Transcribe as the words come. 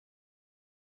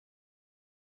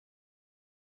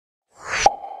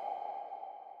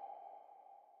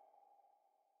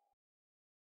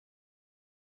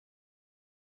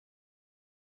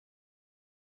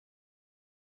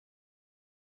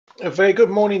A very good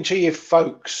morning to you,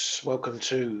 folks. Welcome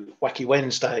to Wacky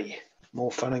Wednesday.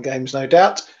 More fun and games, no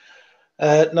doubt.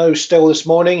 No Stell this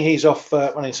morning. He's off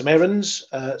running some errands.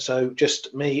 So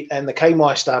just me and the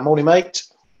K-Meister. Morning, mate.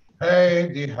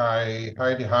 Hey,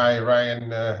 hi,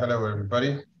 Ryan. Hello,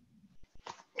 everybody.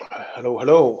 Hello,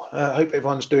 hello. Hope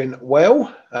everyone's doing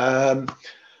well.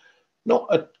 Not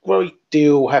a great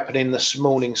deal happening this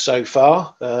morning so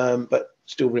far, but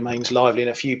still remains lively in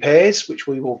a few pairs, which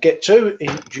we will get to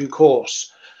in due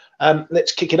course.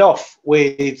 Let's kick it off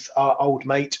with our old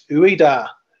mate Ueda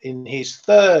in his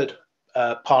third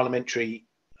parliamentary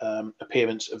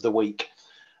appearance of the week.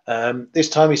 This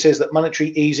time he says that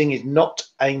monetary easing is not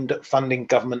aimed at funding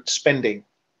government spending.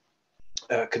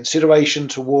 Consideration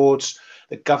towards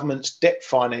the government's debt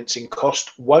financing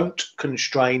cost won't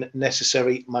constrain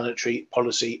necessary monetary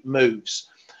policy moves.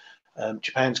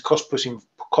 Japan's cost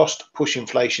push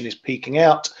inflation is peaking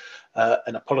out,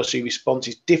 and a policy response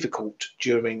is difficult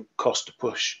during cost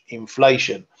push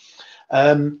inflation.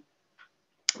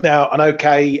 Now, I know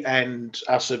Kay and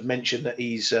us have mentioned that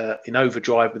he's in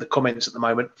overdrive with the comments at the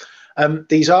moment.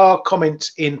 These are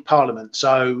comments in Parliament,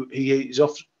 so he's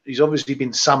obviously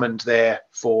been summoned there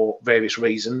for various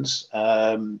reasons,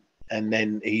 and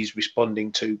then he's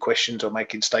responding to questions or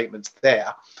making statements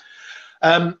there.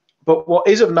 But what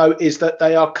is of note is that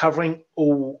they are covering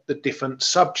all the different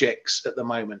subjects at the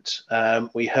moment.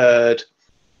 We heard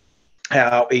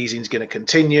how easing is going to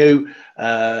continue,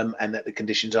 and that the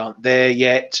conditions aren't there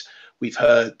yet. We've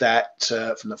heard that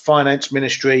from the Finance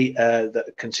Ministry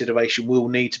that consideration will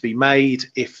need to be made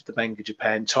if the Bank of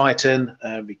Japan tighten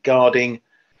regarding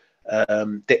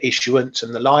debt issuance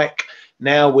and the like.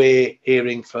 Now we're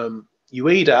hearing from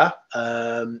Ueda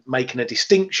making a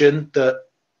distinction that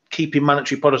keeping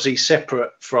monetary policy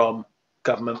separate from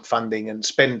government funding and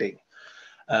spending,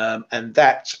 and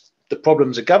that the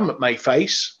problems a government may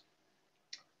face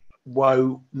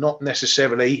will not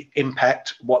necessarily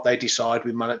impact what they decide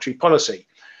with monetary policy.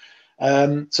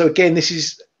 So again, this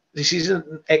is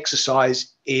an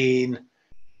exercise in,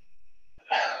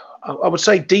 I would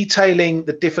say, detailing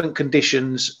the different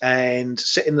conditions and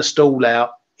setting the stall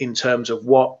out in terms of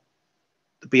what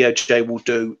the BOJ will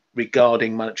do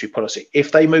regarding monetary policy.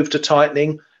 If they move to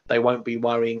tightening, they won't be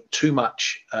worrying too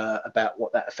much about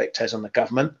what that effect has on the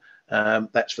government.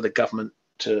 That's for the government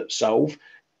to solve.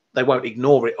 They won't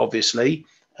ignore it, obviously,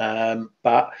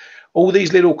 but all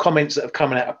these little comments that have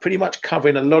come out are pretty much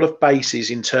covering a lot of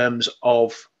bases in terms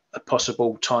of a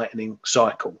possible tightening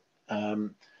cycle.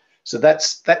 So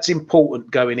that's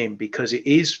important going in, because it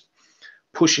is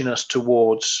pushing us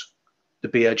towards the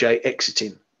BOJ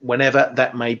exiting, whenever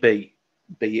that may be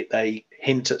it they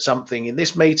hint at something in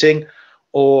this meeting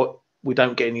or we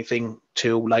don't get anything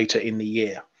till later in the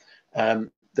year. The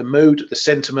mood, the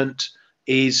sentiment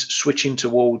is switching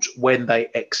towards when they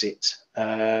exit,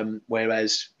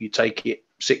 whereas you take it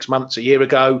 6 months, a year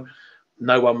ago,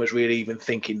 no one was really even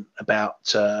thinking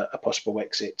about a possible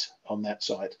exit on that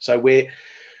side. So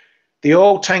the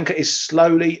oil tanker is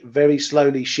slowly, very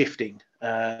slowly shifting,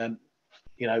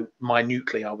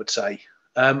 minutely, I would say.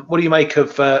 What do you make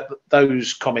of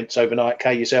those comments overnight,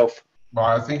 Kay, yourself? Well,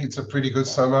 I think it's a pretty good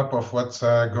sum up of what's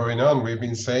going on. We've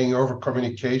been saying over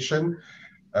communication.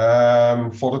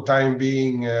 For the time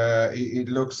being, it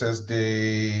looks as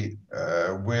they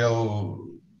will,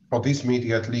 for this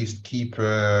meeting at least, keep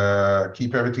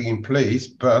everything in place.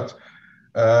 But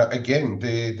again,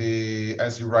 they,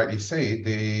 as you rightly say,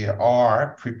 they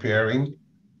are preparing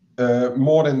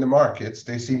more than the markets.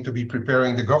 They seem to be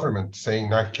preparing the government,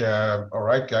 saying like, all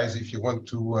right, guys, if you want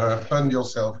to fund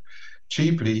yourself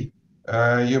cheaply,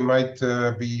 you might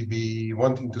be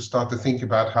wanting to start to think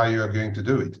about how you are going to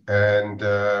do it. And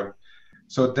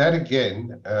so that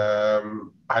again,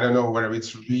 I don't know whether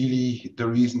it's really the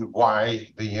reason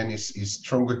why the yen is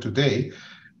stronger today,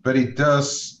 but it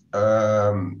does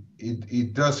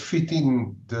it does fit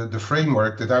in the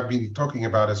framework that I've been talking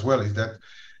about as well, is that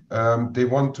they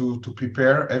want to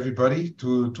prepare everybody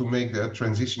to make the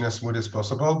transition as smooth as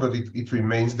possible, but it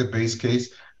remains the base case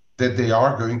that they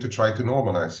are going to try to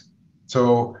normalize.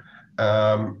 So,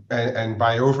 and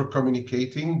by over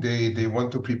communicating, they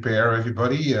want to prepare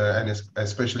everybody, and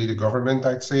especially the government,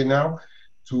 I'd say now,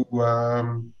 to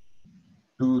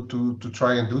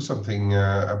try and do something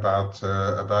about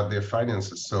their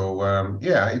finances. So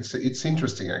yeah, it's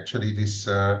interesting actually, this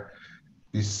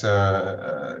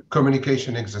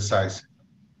communication exercise.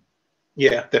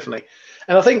 Yeah, definitely.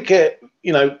 And I think,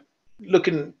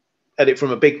 looking at it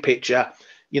from a big picture,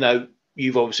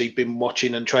 you've obviously been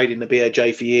watching and trading the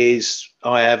BOJ for years.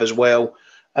 I have as well.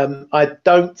 I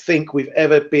don't think we've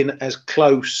ever been as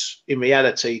close in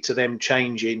reality to them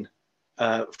changing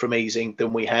from easing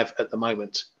than we have at the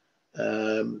moment.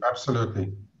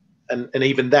 Absolutely. And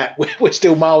even that, we're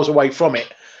still miles away from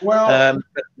it. Well,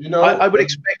 I would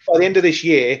expect by the end of this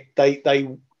year,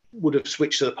 they would have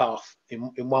switched to the path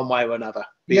in one way or another.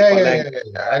 Yeah.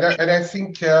 And I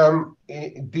think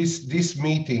this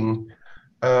meeting,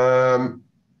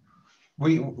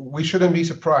 we shouldn't be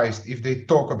surprised if they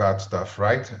talk about stuff,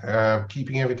 right?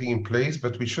 Keeping everything in place,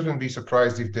 but we shouldn't be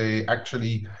surprised if they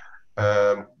actually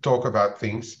talk about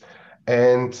things.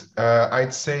 And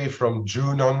I'd say from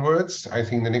June onwards, I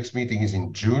think the next meeting is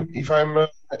in June, if I'm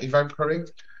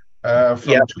correct. From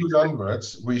June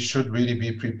onwards, we should really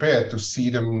be prepared to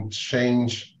see them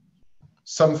change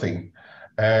something,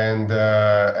 and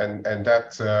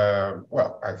that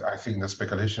well, I think the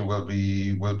speculation will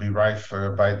be rife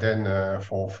by then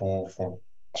for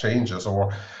changes,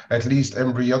 or at least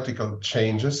embryonical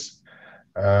changes.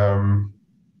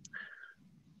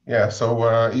 Yeah,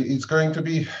 so it's going to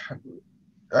be.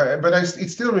 But it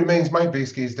still remains my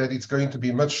base case that it's going to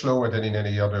be much slower than in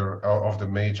any other of the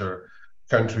major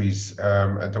countries,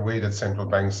 and the way that central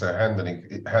banks handle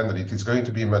it is going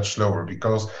to be much slower,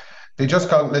 because they just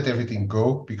can't let everything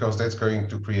go, because that's going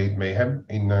to create mayhem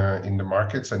in the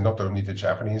markets, and not only the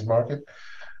Japanese market.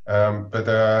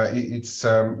 But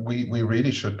we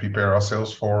really should prepare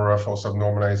ourselves for some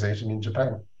normalization in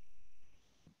Japan.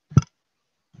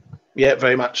 Yeah,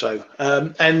 very much so.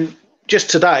 And just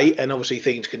today, and obviously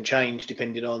things can change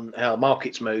depending on how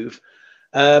markets move.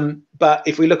 But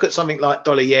if we look at something like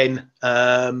dollar yen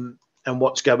and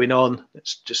what's going on,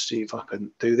 let's just see if I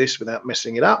can do this without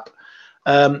messing it up.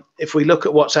 If we look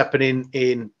at what's happening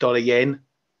in dollar yen,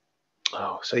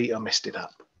 oh, see, I messed it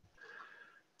up.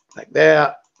 Back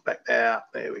there,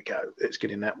 there we go. Let's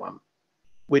get in that one.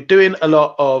 We're doing a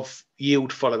lot of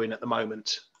yield following at the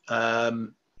moment.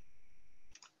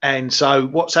 And so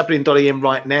what's happening in dollar yen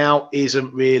right now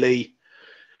isn't really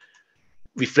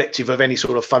reflective of any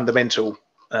sort of fundamental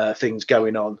things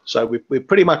going on. So we're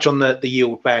pretty much on the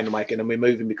yield bandwagon, and we're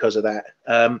moving because of that.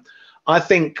 I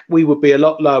think we would be a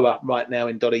lot lower right now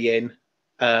in dollar yen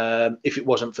if it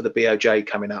wasn't for the BOJ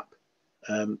coming up,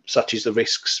 such as the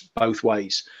risks both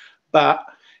ways. But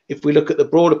if we look at the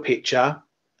broader picture,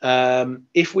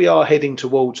 if we are heading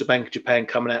towards the Bank of Japan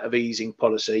coming out of easing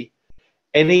policy,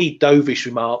 any dovish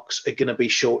remarks are going to be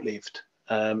short-lived,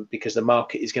 because the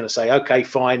market is going to say, okay,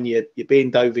 fine, you're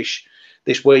being dovish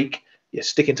this week, you're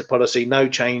sticking to policy, no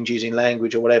changes in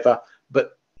language or whatever,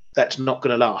 but that's not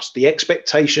going to last. The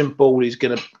expectation ball is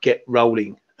going to get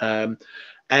rolling.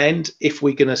 And if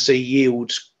we're going to see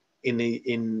yields in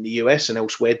the US and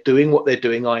elsewhere doing what they're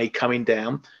doing, i.e. coming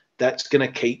down, that's going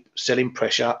to keep selling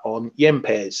pressure on yen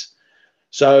pairs.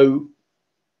 So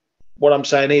what I'm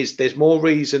saying is there's more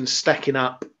reasons stacking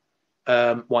up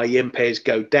why yen pairs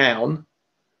go down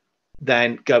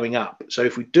than going up. So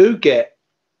if we do get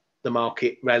the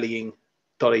market rallying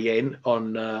dollar yen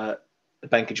on the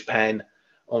Bank of Japan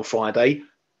on Friday,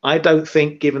 I don't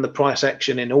think, given the price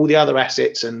action and all the other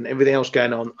assets and everything else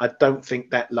going on, I don't think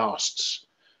that lasts.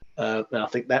 I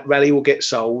think that rally will get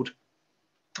sold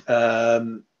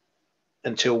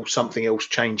until something else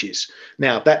changes.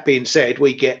 Now, that being said,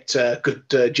 we get good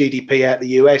GDP out of the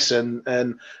US and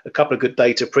a couple of good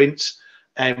data prints,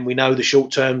 and we know the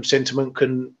short-term sentiment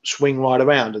can swing right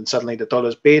around, and suddenly the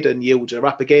dollar's bid and yields are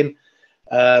up again.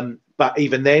 But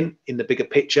even then, in the bigger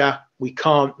picture, we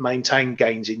can't maintain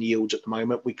gains in yields at the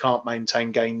moment. We can't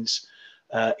maintain gains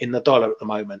in the dollar at the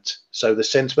moment. So the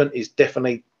sentiment is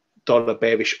definitely dollar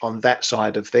bearish on that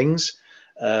side of things.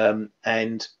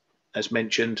 And as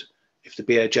mentioned, if the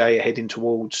BOJ are heading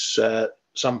towards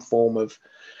some form of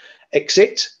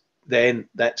exit, then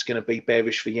that's going to be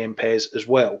bearish for yen pairs as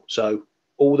well. So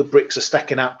all the bricks are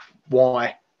stacking up.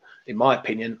 Why, in my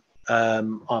opinion,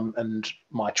 and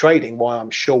my trading, why I'm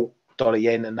short dollar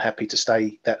yen and happy to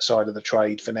stay that side of the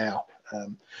trade for now.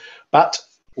 But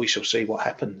we shall see what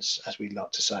happens, as we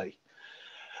like to say.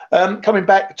 Coming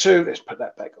back to, let's put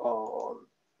that back on.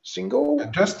 Single.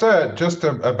 Just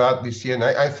about this yen,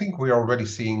 I think we're already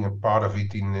seeing a part of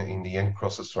it in the yen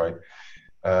crosses, right?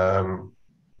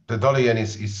 The dollar yen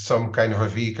is some kind of a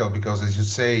vehicle, because, as you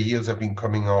say, yields have been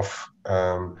coming off.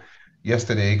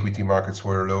 Yesterday, equity markets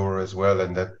were lower as well,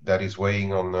 and that is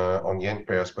weighing on yen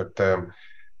pairs. But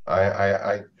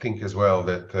I think as well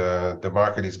that the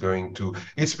market is going to.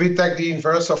 It's a bit like the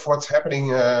inverse of what's happening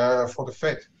for the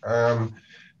Fed.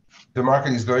 The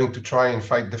market is going to try and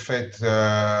fight the Fed,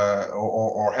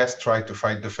 or has tried to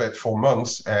fight the Fed for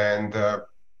months, and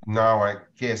now I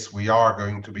guess we are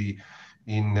going to be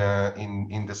in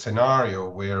the scenario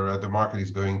where the market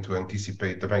is going to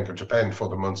anticipate the Bank of Japan for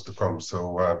the months to come.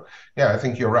 So yeah, I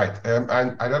think you're right. And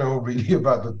I don't know really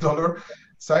about the dollar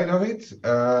side of it.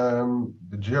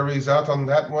 The jury is out on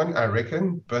that one, I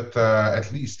reckon. But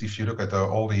at least if you look at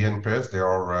all the yen pairs, they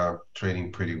are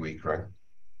trading pretty weak, right?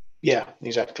 Yeah,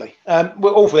 exactly.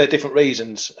 Well, all for their different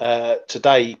reasons.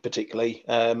 Today, particularly,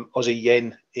 Aussie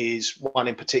yen is one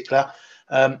in particular.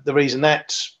 The reason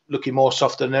that's looking more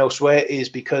softer than elsewhere is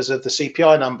because of the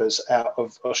CPI numbers out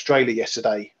of Australia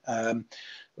yesterday,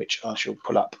 which I shall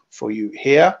pull up for you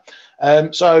here.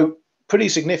 So pretty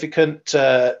significant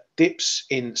dips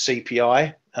in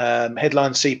CPI.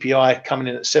 Headline CPI coming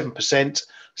in at 7%,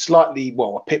 slightly,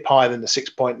 well, a pip higher than the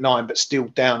 6.9, but still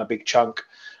down a big chunk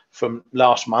from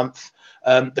last month.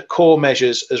 The core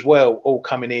measures as well, all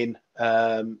coming in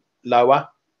lower,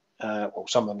 well,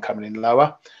 some of them coming in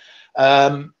lower.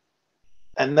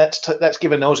 And that's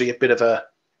given Aussie a bit of a,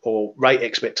 or rate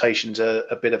expectations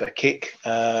a bit of a kick,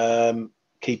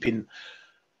 keeping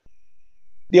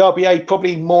the RBA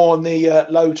probably more on the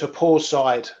low to poor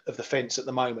side of the fence at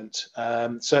the moment.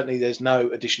 Certainly there's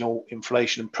no additional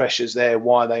inflation and pressures there,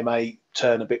 why they may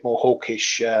turn a bit more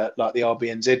hawkish like the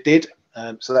RBNZ did.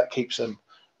 So that keeps them,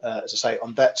 as I say,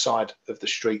 on that side of the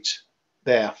street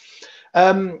there.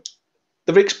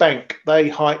 The Riksbank, they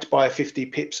hiked by 50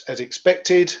 pips as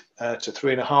expected to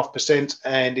 3.5%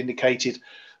 and indicated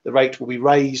the rate will be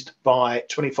raised by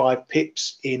 25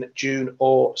 pips in June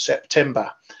or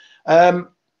September.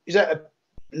 Is that a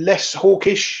less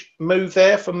hawkish move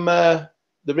there from the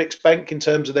Riksbank in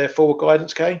terms of their forward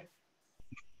guidance, Kay?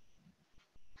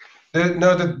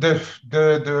 No,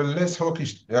 the less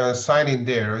hawkish sign in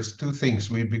there is two things.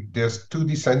 There's two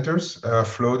dissenters,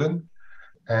 Floden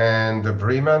and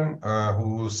Breman,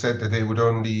 who said that they would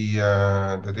only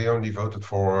only voted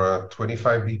for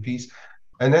 25 BPs.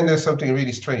 And then there's something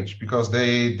really strange because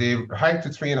they hiked to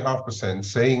 3.5%,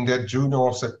 saying that June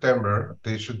or September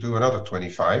they should do another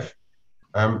 25.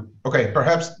 Okay,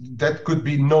 perhaps that could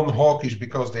be non-hawkish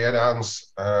because they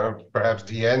announce perhaps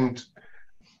the end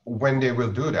when they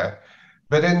will do that.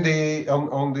 But then they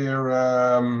on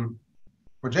their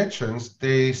projections,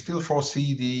 they still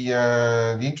foresee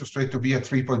the interest rate to be at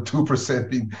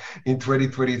 3.2% in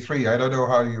 2023. I don't know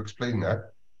how you explain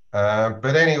that.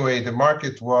 But anyway, the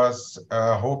market was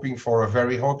hoping for a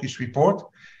very hawkish report.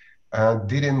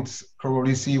 Didn't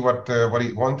probably see what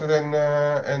it wanted,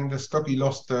 and the stock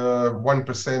lost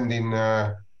 1%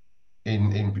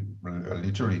 in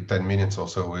literally 10 minutes or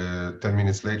so. 10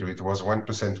 minutes later, it was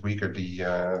 1% weaker,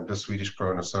 the Swedish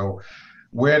krona. So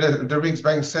where the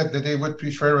Riksbank said that they would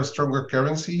prefer a stronger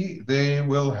currency, they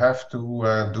will have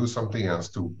to do something else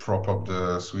to prop up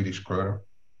the Swedish krona.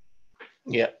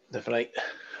 Yeah, definitely.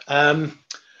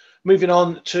 Moving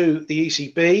on to the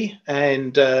ECB,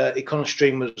 and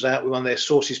Econostream was out with one of their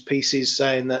sources pieces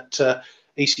saying that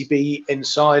ECB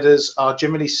insiders are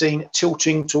generally seen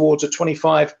tilting towards a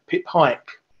 25 pip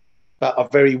hike, but are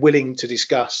very willing to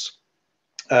discuss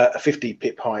a 50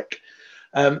 pip hike.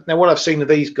 Now, what I've seen of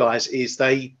these guys is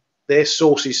their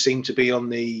sources seem to be on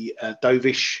the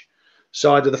dovish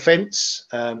side of the fence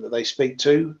that they speak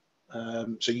to.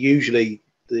 So usually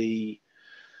the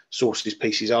sources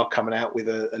pieces are coming out with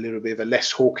a little bit of a less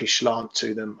hawkish slant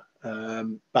to them,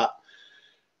 but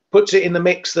puts it in the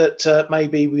mix that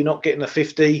maybe we're not getting a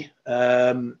 50.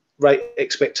 Rate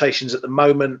expectations at the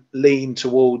moment lean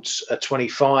towards a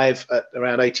 25 at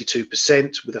around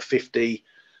 82%, with a 50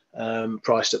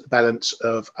 priced at the balance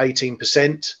of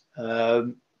 18%.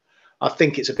 I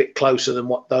think it's a bit closer than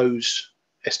what those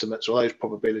estimates or those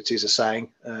probabilities are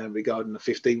saying regarding the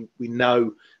 50. We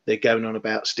know they're going on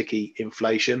about sticky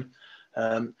inflation.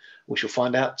 We shall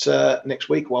find out next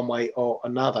week, one way or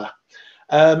another.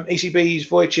 ECB's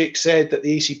Wojcik said that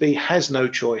the ECB has no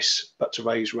choice but to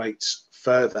raise rates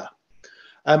further.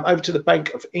 Over to the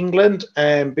Bank of England,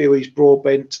 and BOE's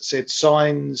Broadbent said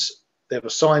there were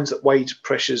signs that wage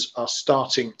pressures are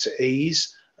starting to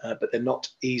ease, but they're not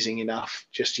easing enough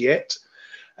just yet.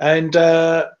 And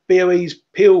BOE's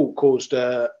Peel caused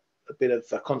a bit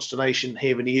of consternation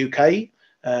here in the UK,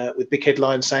 with big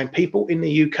headlines saying people in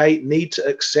the UK need to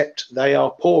accept they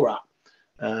are poorer.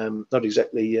 Not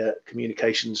exactly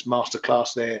communications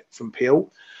masterclass there from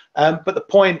Peel. But the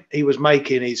point he was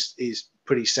making is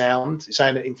pretty sound. He's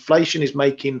saying that inflation is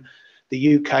making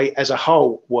the UK as a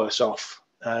whole worse off.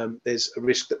 There's a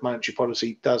risk that monetary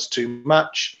policy does too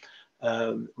much.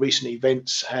 Recent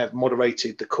events have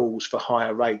moderated the calls for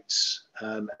higher rates,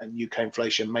 and UK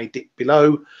inflation may dip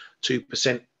below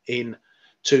 2% in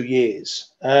 2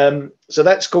 years. So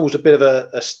that's caused a bit of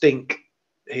a stink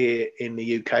here in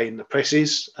the UK in the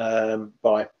presses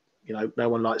by you know, no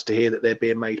one likes to hear that they're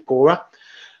being made poorer.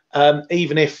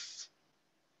 Even if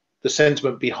the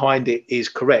sentiment behind it is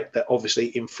correct, that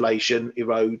obviously inflation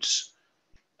erodes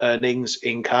earnings,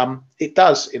 income, it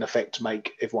does in effect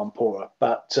make everyone poorer,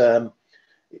 but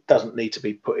it doesn't need to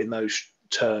be put in those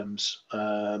terms.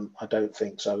 I don't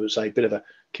think so. It was a bit of a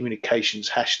communications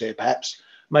hash there, perhaps.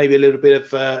 Maybe a little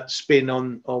bit of spin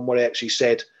on what he actually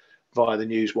said via the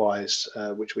news wires,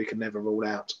 which we can never rule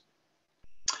out.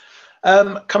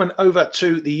 Coming over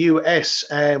to the US,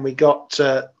 and we got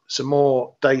some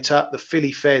more data. The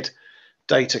Philly Fed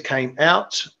data came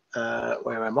out.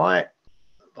 Where am I?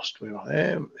 Lost where I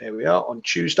am. There we are, on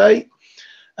Tuesday.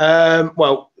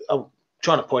 Well, I'm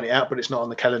trying to point it out, but it's not on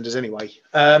the calendars anyway.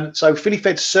 So Philly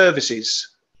Fed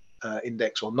Services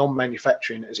Index, or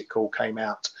non-manufacturing as it called, came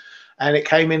out. And it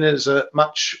came in as a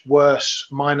much worse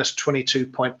minus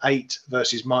 22.8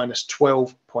 versus minus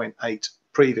 12.8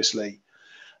 previously.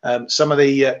 Some of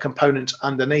the components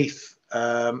underneath,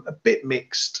 a bit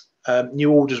mixed.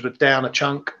 New orders were down a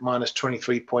chunk, minus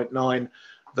 23.9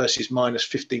 versus minus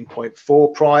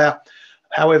 15.4 prior.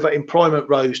 However, employment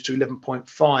rose to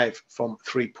 11.5 from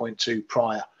 3.2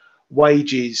 prior.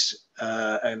 Wages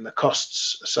and the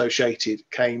costs associated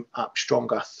came up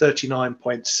stronger,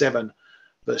 39.7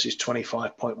 versus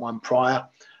 25.1 prior.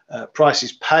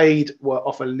 Prices paid were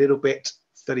off a little bit,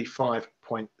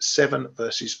 35.7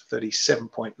 versus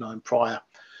 37.9 prior.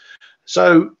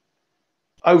 So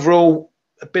overall,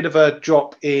 a bit of a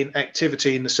drop in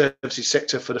activity in the services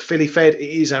sector for the Philly Fed. It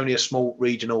is only a small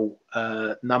regional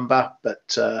number,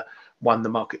 but one the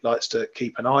market likes to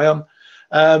keep an eye on.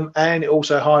 And it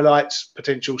also highlights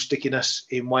potential stickiness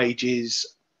in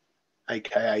wages,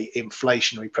 aka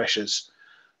inflationary pressures.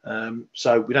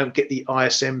 So we don't get the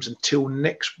ISMs until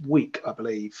next week, I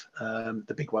believe,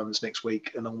 the big ones next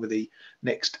week, along with the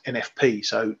next NFP.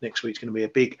 So next week's going to be a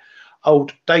big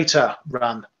old data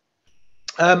run.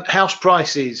 House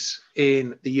prices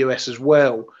in the US as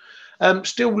well,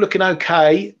 still looking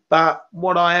okay, but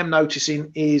what I am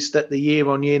noticing is that the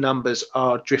year-on-year numbers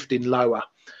are drifting lower.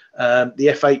 The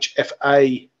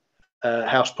FHFA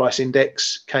house price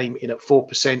index came in at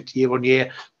 4%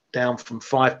 year-on-year, down from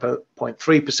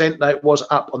 5.3%. Though it was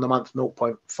up on the month,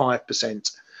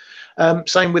 0.5%.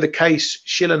 Same with the case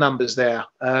Schiller numbers there.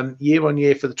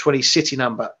 Year-on-year for the 20 city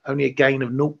number, only a gain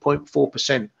of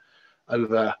 0.4%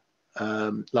 over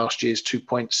last year's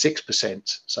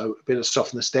 2.6%. So a bit of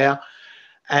softness there.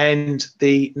 And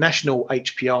the national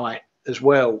HPI as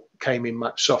well came in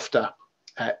much softer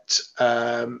at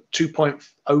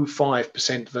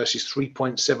 2.05% versus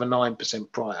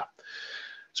 3.79% prior.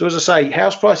 So as I say,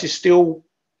 house prices still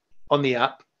on the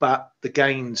up, but the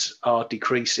gains are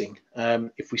decreasing.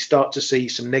 If we start to see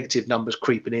some negative numbers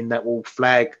creeping in, that will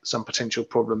flag some potential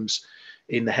problems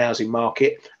in the housing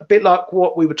market. A bit like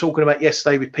what we were talking about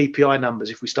yesterday with PPI numbers.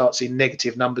 If we start seeing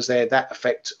negative numbers there, that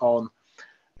effect on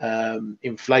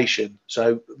inflation.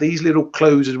 So these little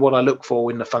clues is what I look for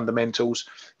in the fundamentals,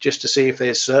 just to see if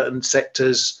there's certain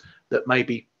sectors that may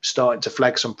be starting to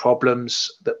flag some problems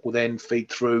that will then feed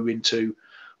through into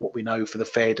what we know for the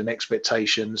Fed and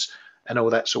expectations and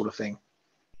all that sort of thing.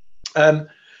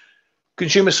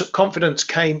 Consumer confidence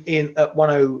came in at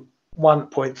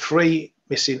 101.3,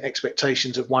 missing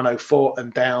expectations of 104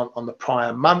 and down on the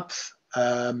prior month.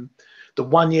 The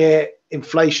 1 year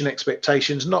inflation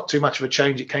expectations, not too much of a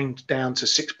change. It came down to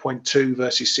 6.2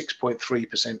 versus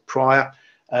 6.3% prior.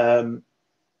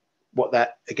 What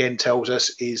that again tells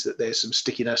us is that there's some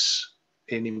stickiness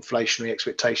in inflationary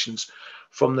expectations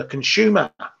from the consumer.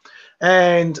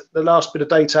 And the last bit of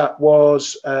data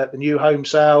was the new home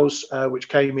sales, which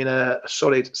came in a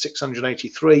solid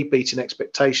 683, beating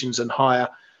expectations and higher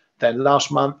than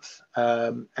last month.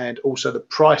 And also the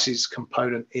prices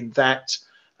component in that,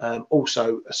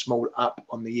 also a small up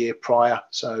on the year prior.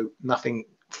 So nothing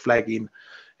flagging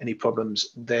any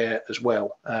problems there as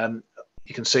well.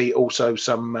 You can see also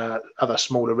some other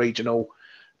smaller regional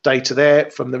data there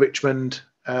from the Richmond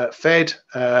Fed,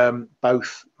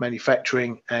 both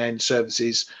manufacturing and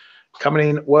services coming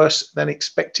in worse than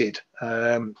expected.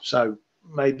 So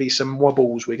maybe some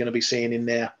wobbles we're going to be seeing in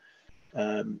there.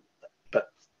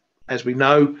 But as we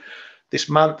know, this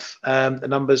month, the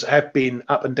numbers have been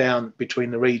up and down between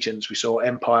the regions. We saw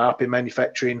Empire up in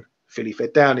manufacturing, Philly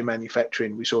Fed down in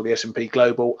manufacturing. We saw the S&P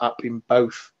Global up in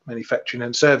both manufacturing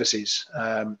and services.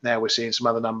 Now we're seeing some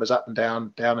other numbers up and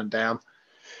down, down and down.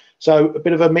 So a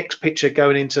bit of a mixed picture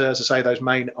going into, as I say, those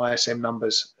main ISM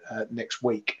numbers next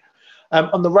week.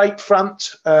 On the rate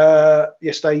front,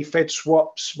 yesterday, Fed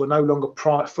swaps were no longer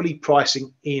fully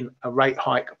pricing in a rate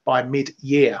hike by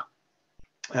mid-year.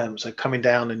 So coming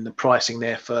down in the pricing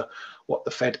there for what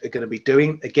the Fed are going to be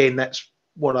doing. Again, that's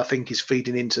what I think is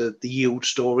feeding into the yield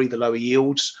story, the lower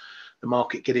yields, the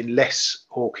market getting less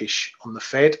hawkish on the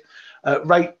Fed.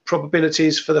 Rate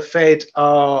probabilities for the Fed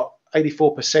are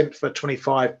 84% for a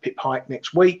 25 pip hike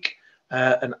next week,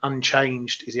 and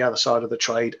unchanged is the other side of the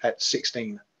trade at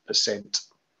 16%.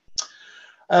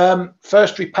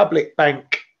 First Republic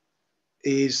Bank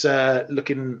is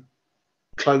looking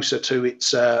closer to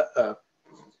its,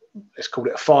 let's call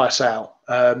it a fire sale.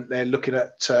 They're looking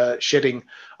at shedding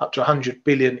up to 100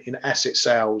 billion in asset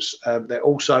sales. They're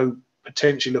also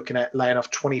potentially looking at laying off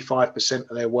 25%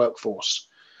 of their workforce.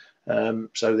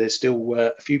 So there's still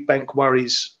a few bank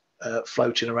worries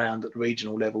floating around at the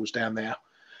regional levels down there.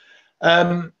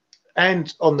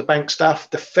 And on the bank stuff,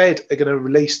 the Fed are going to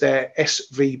release their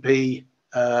SVB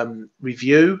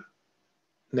review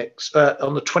next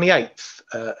on the 28th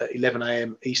at 11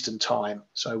 a.m. Eastern time.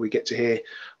 So we get to hear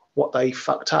what they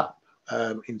fucked up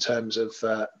in terms of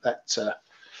that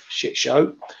shit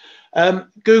show.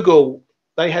 Google,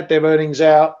 they had their earnings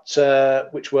out,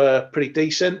 which were pretty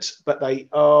decent, but they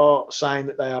are saying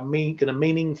that they are going to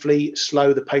meaningfully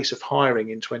slow the pace of hiring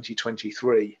in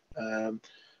 2023.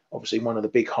 Obviously, one of the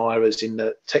big hirers in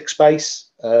the tech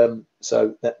space,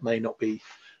 so that may not be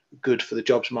good for the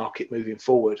jobs market moving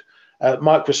forward.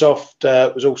 Microsoft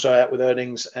was also out with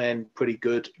earnings and pretty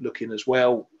good looking as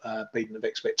well, beating of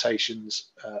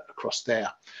expectations across there.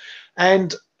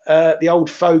 And the old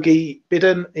fogey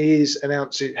Biden has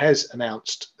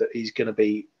announced that he's going to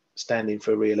be standing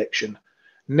for re-election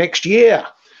next year.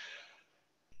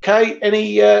 Okay,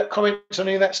 any comments on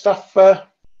any of that stuff?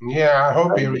 Yeah, I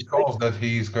hope he recalls that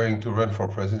he's going to run for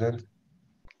president.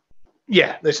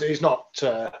 Yeah, this is not.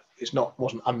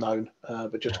 Wasn't unknown,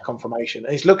 but just a confirmation.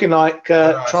 He's looking like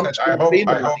Trump's. I hope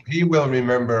he will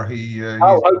remember. He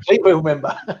will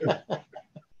remember.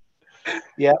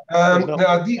 Yeah.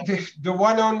 Now, the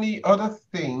one only other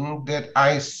thing that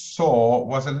I saw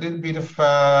was a little bit of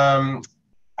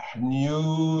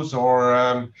news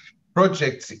or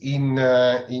projects in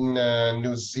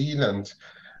New Zealand,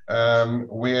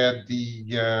 where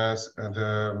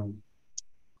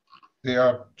they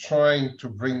are trying to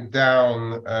bring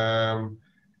down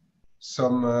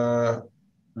some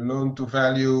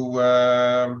loan-to-value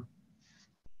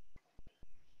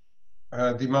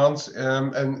demands,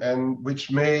 and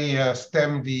which may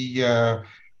stem the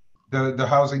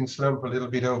housing slump a little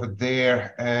bit over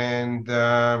there. And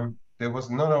there was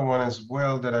another one as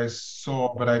well that I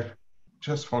saw, but I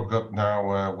just forgot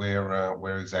now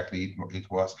where exactly it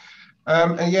was.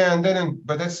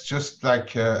 But that's just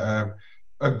like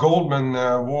a Goldman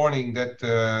warning that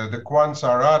the quants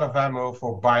are out of ammo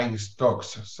for buying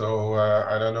stocks. So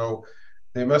I don't know.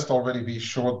 They must already be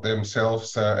short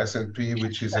themselves, S&P,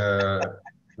 which is a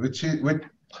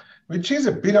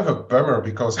bit of a bummer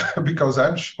because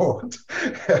I'm short.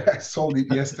 I sold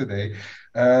it yesterday,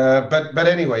 but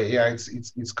anyway, yeah,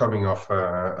 it's coming off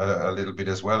a little bit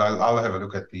as well. I'll have a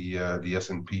look at the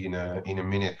S&P in a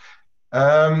minute.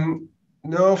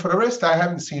 No, for the rest, I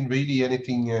haven't seen really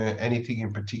anything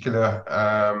in particular.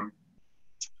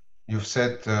 You've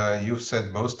said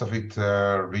most of it,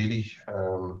 really.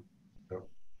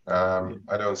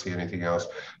 I don't see anything else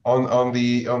on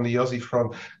the Aussie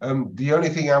front. The only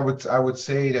thing I would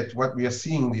say that what we are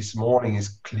seeing this morning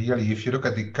is clearly, if you look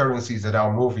at the currencies that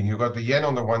are moving, you got the yen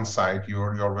on the one side, you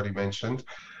already mentioned,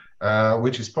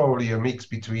 which is probably a mix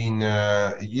between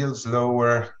yields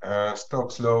lower,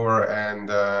 stocks lower,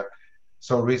 and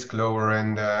so risk lower,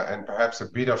 and perhaps a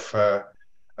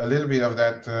little bit of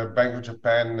that Bank of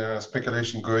Japan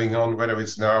speculation going on, whether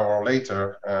it's now or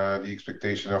later, the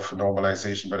expectation of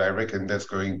normalization. But I reckon that's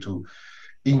going to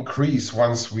increase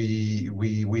once we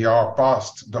are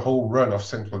past the whole run of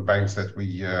central banks that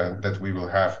we will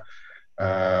have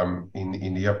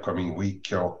in the upcoming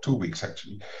week or 2 weeks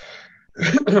actually.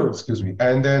 Excuse me.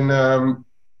 And then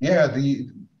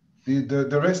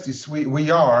the rest is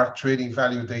we are trading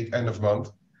value date end of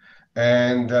month.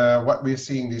 And what we're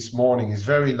seeing this morning is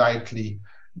very likely,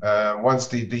 once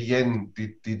the yen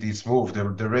did this move,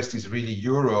 the rest is really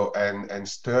euro and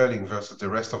sterling versus the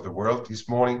rest of the world this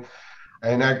morning.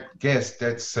 And I guess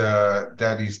that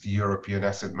is the European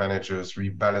asset managers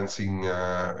rebalancing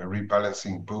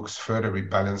books, further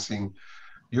rebalancing.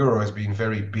 Euro has been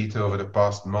very beat over the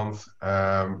past month.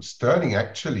 Sterling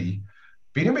actually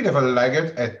been a bit of a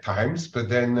laggard at times, but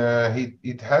then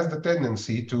it has the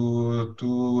tendency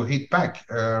to hit back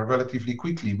relatively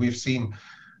quickly. We've seen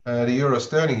the euro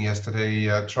sterling yesterday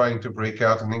trying to break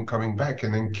out and then coming back,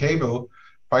 and then cable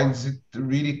finds it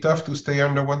really tough to stay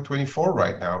under 124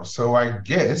 right now. So I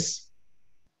guess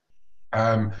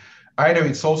either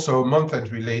it's also month-end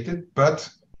related, but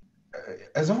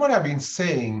as of what I've been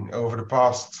saying over the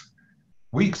past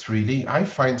weeks, really, I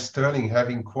find sterling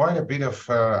having quite a bit of,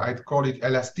 I'd call it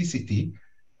elasticity,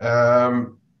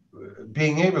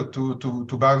 being able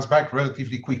to bounce back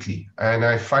relatively quickly. And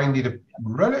I find it a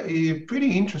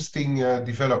pretty interesting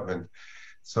development.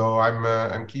 So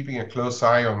I'm keeping a close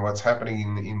eye on what's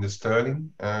happening in the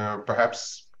sterling.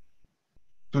 Perhaps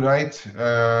tonight,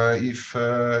 if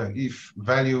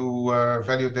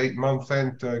value date month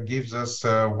end gives us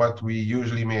what we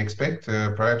usually may expect,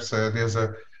 perhaps there's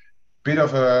a bit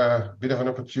of an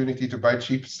opportunity to buy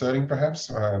cheap sterling, perhaps.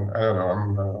 I don't know.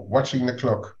 I'm watching the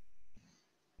clock.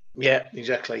 Yeah,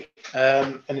 exactly.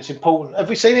 And it's important. Have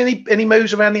we seen any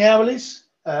moves around the hourlies?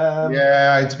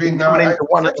 Yeah, it's been coming into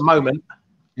one at the moment.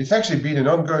 It's actually been an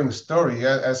ongoing story.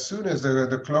 As soon as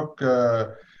the clock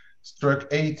struck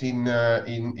 8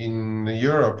 in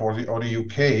Europe or the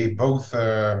UK,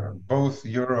 both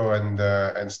euro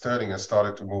and sterling has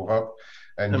started to move up.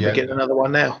 And we're getting another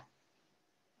one now.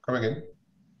 Come again?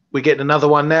 We're getting another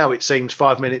one now. It seems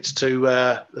 5 minutes to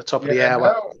the top of the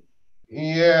hour.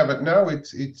 But now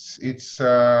it's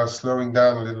slowing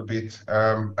down a little bit.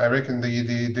 I reckon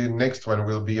the next one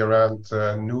will be around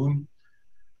noon,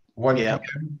 1 p.m.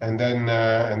 and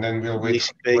then we'll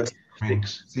wait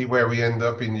see where we end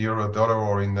up in euro dollar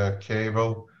or in the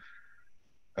cable.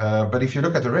 But if you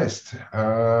look at the rest,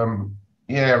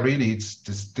 really,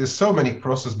 there's so many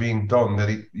crosses being done that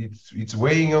it's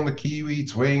weighing on the Kiwi,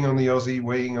 it's weighing on the Aussie,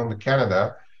 weighing on the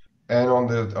Canada, and on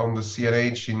the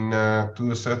CNH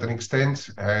to a certain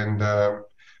extent, and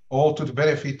all to the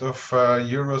benefit of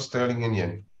euro, sterling, and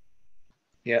yen.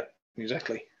 Yeah,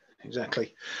 exactly.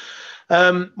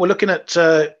 We're looking at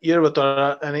euro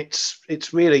dollar, and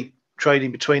it's really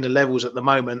trading between the levels at the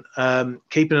moment.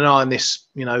 Keeping an eye on this,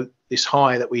 this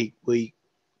high that we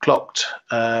clocked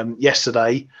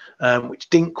yesterday, which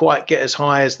didn't quite get as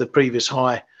high as the previous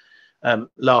high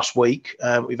last week.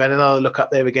 We've had another look up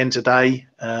there again today.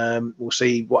 We'll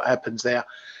see what happens there.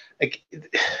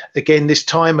 Again, this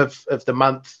time of the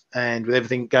month, and with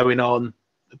everything going on,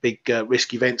 the big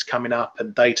risk events coming up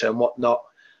and data and whatnot,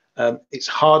 it's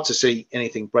hard to see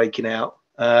anything breaking out.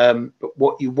 But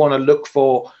what you want to look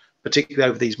for, particularly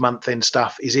over these month-end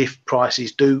stuff, is if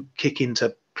prices do kick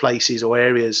into places or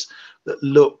areas that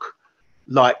look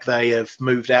like they have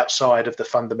moved outside of the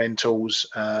fundamentals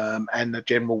and the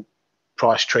general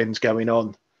price trends going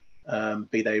on,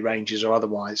 be they ranges or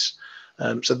otherwise.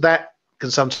 So that can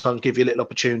sometimes give you a little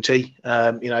opportunity.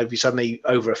 If you suddenly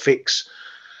over a fix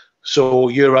saw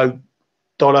euro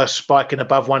dollar spiking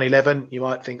above 111, you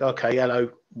might think, okay,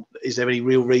 hello, is there any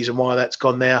real reason why that's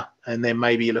gone there? And then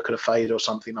maybe you look at a fade or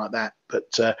something like that.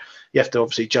 But you have to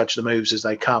obviously judge the moves as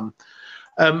they come.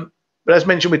 But as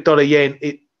mentioned with dollar yen,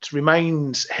 it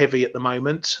remains heavy at the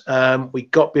moment. We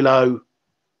got below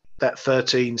that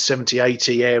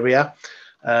 13.70.80 area,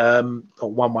 or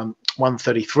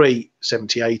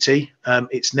 133.70.80.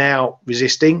 It's now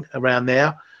resisting around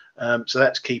there. So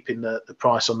that's keeping the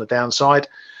price on the downside.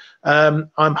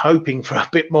 I'm hoping for a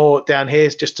bit more down here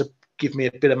just to give me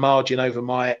a bit of margin over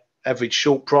my average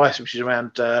short price, which is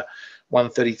around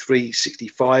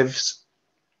 133.65.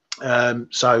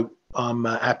 So I'm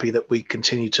happy that we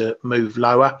continue to move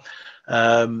lower.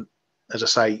 As I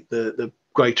say, the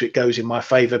greater it goes in my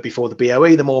favor before the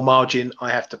BOE, the more margin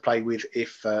I have to play with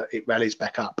if it rallies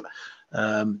back up.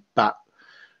 But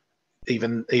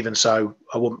even so,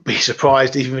 I wouldn't be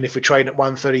surprised even if we're trading at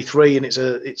 133 and it's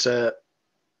a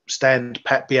stand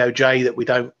pat BOJ that we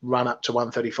don't run up to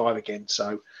 135 again.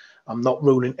 So I'm not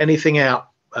ruling anything out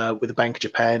with the Bank of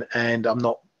Japan, and I'm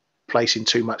not placing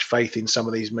too much faith in some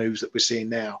of these moves that we're seeing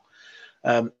now.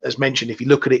 As mentioned, if you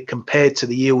look at it compared to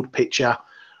the yield picture,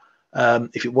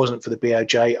 if it wasn't for the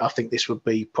BOJ, I think this would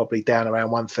be probably down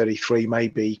around 133,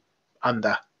 maybe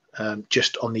under,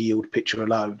 just on the yield picture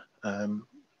alone.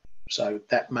 So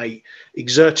that may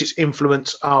exert its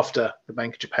influence after the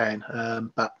Bank of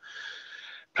Japan, but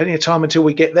plenty of time until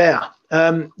we get there.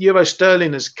 Euro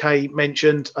sterling, as Kay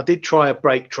mentioned, I did try a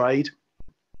break trade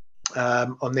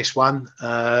on this one.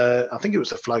 I think it was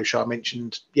the flow show I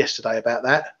mentioned yesterday about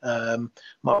that.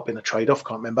 Might have been a trade-off,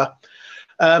 can't remember.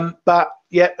 But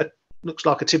yeah, it looks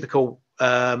like a typical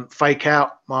fake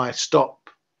out. My stop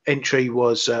entry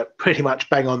was pretty much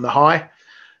bang on the high.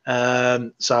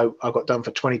 So I got done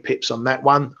for 20 pips on that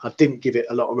one. I didn't give it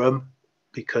a lot of room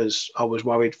because I was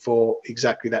worried for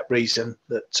exactly that reason,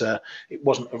 that it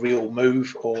wasn't a real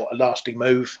move or a lasting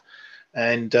move,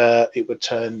 and it would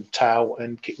turn tail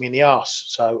and kick me in the arse.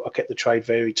 So I kept the trade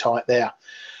very tight there.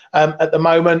 At the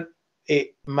moment,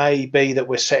 it may be that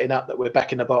we're setting up that we're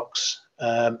back in the box,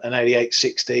 an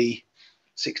 88.60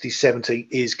 60, 70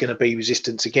 is going to be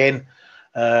resistance again.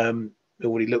 It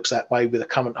already looks that way with a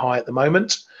current high at the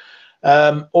moment.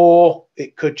 Or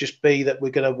it could just be that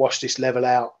we're going to wash this level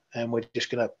out and we're just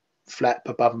going to flap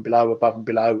above and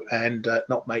below, and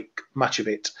not make much of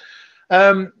it.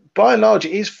 By and large,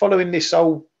 it is following this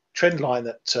old trend line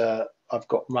that I've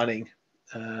got running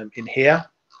in here,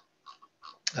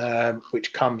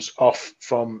 which comes off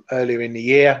from earlier in the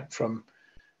year, from,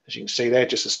 as you can see there,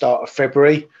 just the start of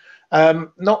February.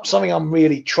 Not something I'm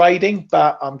really trading,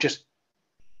 but I'm just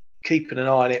keeping an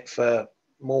eye on it for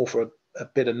a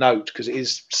bit of note, because it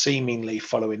is seemingly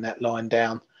following that line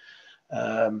down,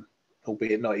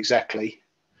 albeit not exactly.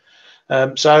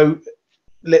 So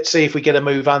let's see if we get a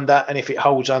move under, and if it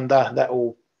holds under, that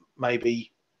will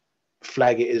maybe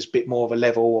flag it as a bit more of a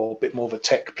level or a bit more of a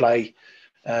tech play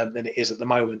than it is at the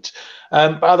moment.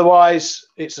 But otherwise,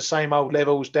 it's the same old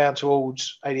levels down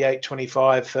towards 88,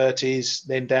 25, 30s,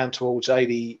 then down towards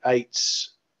 88s,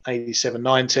 87,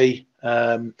 90.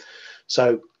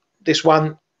 So this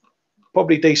one,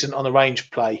 probably decent on the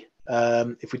range play.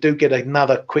 If we do get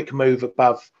another quick move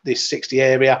above this 60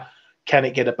 area, can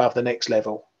it get above the next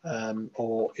level?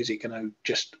 Or is it going to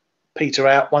just peter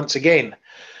out once again?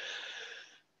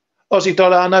 Aussie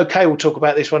dollar, I know Kay will talk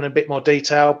about this one in a bit more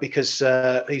detail, because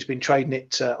he's been trading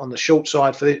it on the short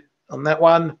side on that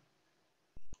one.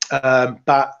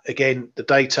 But again, the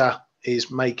data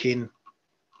is making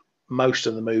most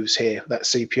of the moves here. That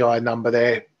CPI number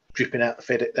there dripping out the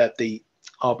Fed at the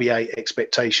RBA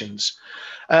expectations.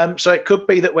 So it could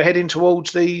be that we're heading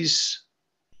towards these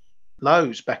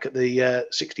lows back at the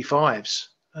 65s,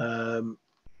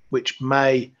 which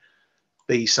may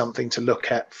be something to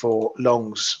look at for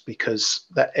longs, because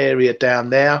that area down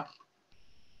there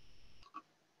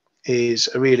is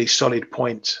a really solid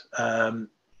point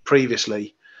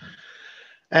previously.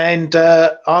 And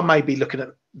I may be looking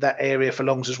at that area for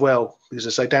longs as well, because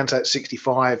I say down to that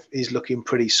 65 is looking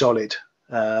pretty solid.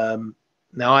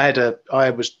 Now I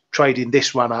was trading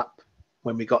this one up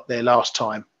when we got there last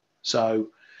time, so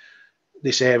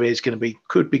this area is going to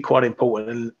could be quite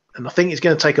important, and I think it's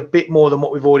going to take a bit more than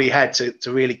what we've already had to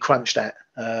really crunch that.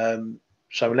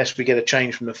 So unless we get a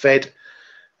change from the Fed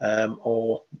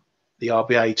or the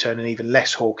RBA turning even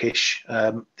less hawkish,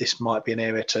 this might be an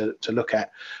area to look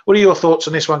at. What are your thoughts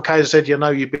on this one, Kay? As I said, you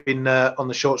know, you've been on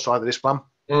the short side of this one.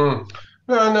 No,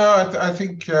 I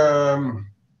think,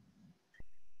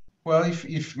 well,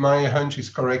 if my hunch is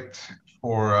correct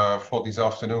for this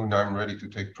afternoon, I'm ready to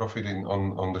take profit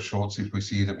on the shorts if we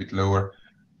see it a bit lower.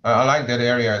 I like that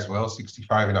area as well,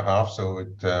 65.5. So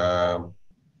it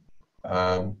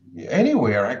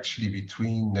anywhere actually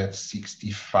between that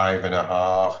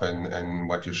 65.5 and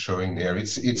what you're showing there,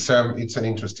 it's an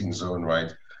interesting zone,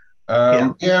 right?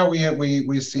 Yeah,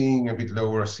 we're seeing a bit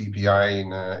lower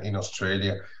CPI in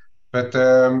Australia, but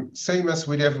same as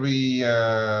with every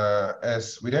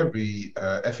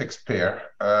FX pair.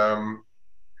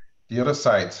 The other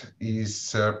side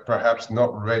is perhaps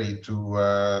not ready to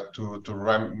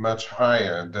ramp much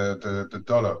higher. The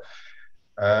dollar.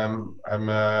 I'm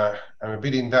a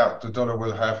bit in doubt. The dollar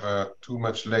will have too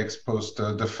much legs post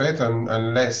the Fed,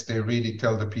 unless they really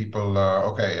tell the people,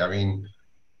 okay, I mean,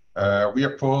 we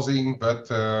are pausing, but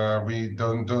we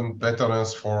don't bet on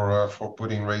us for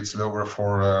putting rates lower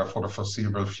for the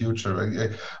foreseeable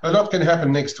future. A lot can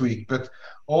happen next week, but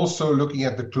also looking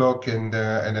at the clock, and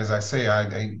as I say,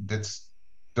 that's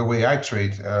the way I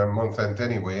trade month end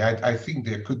anyway. I think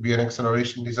there could be an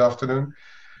acceleration this afternoon,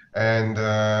 and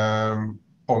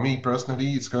for me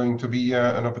personally, it's going to be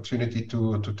an opportunity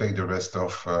to take the rest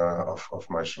of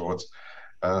my shorts.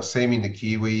 Same in the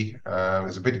Kiwi.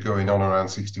 There's a bit going on around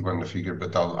 61 the figure,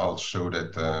 but I'll show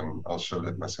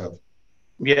that myself.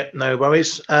 Yeah, no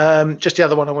worries. Just the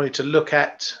other one I wanted to look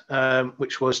at,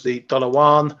 which was the dollar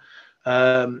yuan,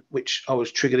 which I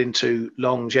was triggered into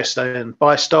longs yesterday and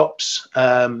buy stops.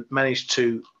 Managed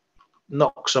to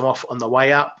knock some off on the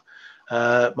way up.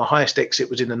 My highest exit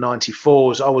was in the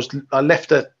 94s. I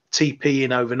left a TP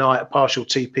in overnight, a partial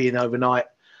TP in overnight,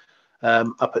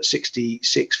 up at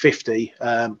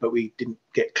 66.50, but we didn't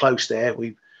get close there.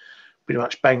 We pretty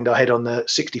much banged our head on the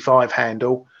 65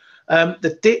 handle.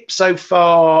 The dip so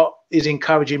far is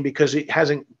encouraging because it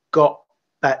hasn't got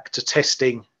back to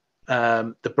testing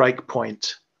the break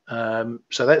point.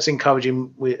 So that's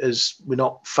encouraging, as we're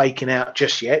not faking out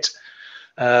just yet.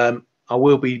 I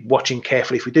will be watching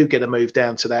carefully if we do get a move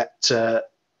down to that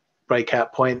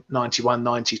breakout point, 91,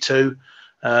 92.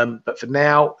 But for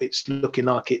now, it's looking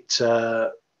like it's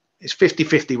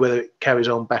 50-50 whether it carries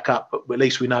on back up, but at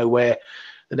least we know where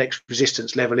the next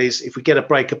resistance level is. If we get a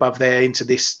break above there into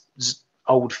this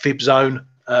old fib zone,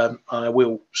 I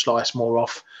will slice more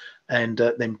off and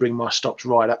then bring my stops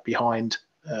right up behind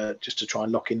just to try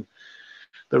and lock in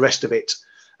the rest of it.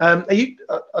 Are you?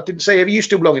 I didn't say. Are you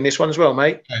still long in this one as well,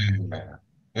 mate?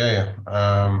 Yeah.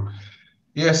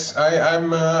 Yes,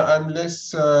 I'm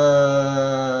less.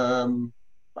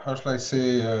 How shall I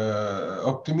say?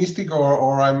 Optimistic,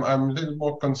 or I'm a little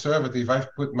more conservative.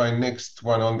 I've put my next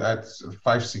one on at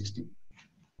 560.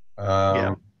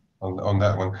 Yeah. On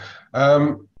that one.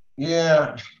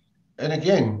 Yeah. And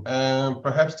again,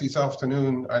 perhaps this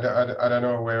afternoon, I don't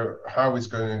know how it's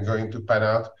going to pan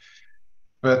out.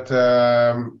 But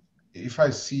if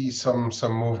I see some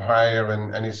move higher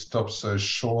and it stops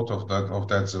short of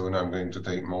that zone, I'm going to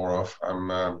take more off. I'm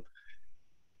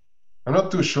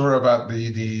not too sure about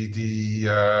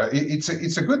it's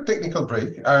a good technical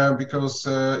break because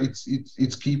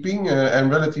it's keeping and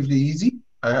relatively easy.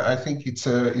 I think it's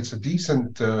a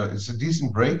decent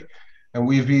break, and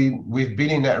we've been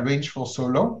in that range for so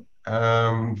long,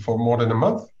 for more than a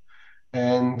month.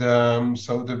 And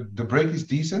so the break is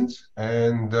decent,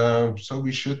 and so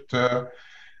we should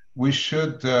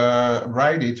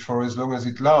ride it for as long as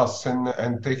it lasts.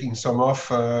 And taking some off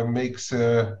makes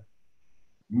the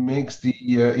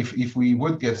if we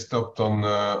would get stopped on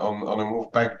a move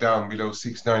back down below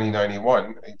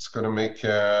 690.91, it's going to make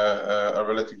a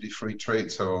relatively free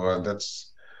trade. So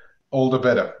that's all the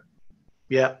better.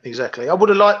 Yeah, exactly. I would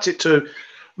have liked it to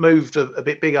moved a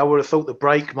bit bigger. I would have thought the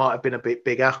break might have been a bit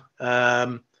bigger.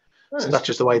 Such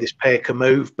as the way this pair can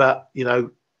move. But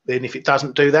then if it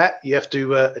doesn't do that, you have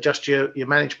to adjust your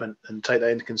management and take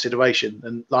that into consideration.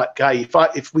 And like, hey,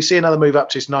 if we see another move up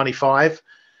to this 95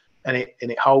 and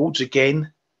it holds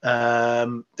again,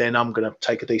 then I'm going to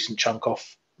take a decent chunk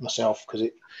off myself, because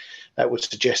that would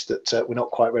suggest that we're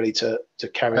not quite ready to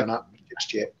carry on up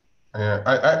just yet.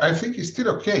 I think it's still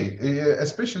okay,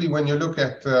 especially when you look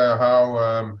at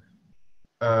how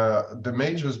the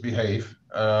majors behave.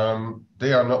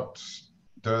 They are not,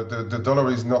 the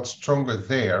dollar is not stronger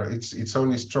there. It's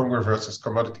only stronger versus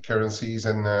commodity currencies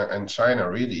and China,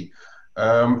 really.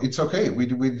 It's okay. We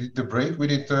did the break. We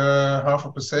did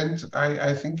 0.5%.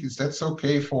 I think that's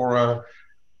okay for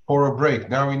a break.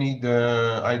 Now we need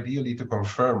ideally to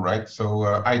confirm, right? So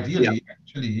ideally,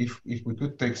 actually, if we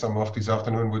could take some off this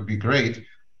afternoon, would be great.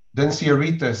 Then see a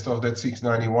retest of that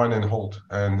 691 and hold,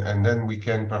 and then we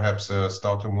can perhaps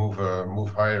start to move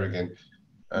higher again.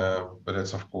 But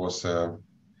that's of course to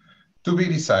be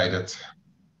decided.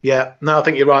 Yeah, no, I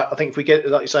think you're right. I think if we get,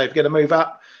 like you say, if we get a move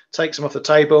up, take some off the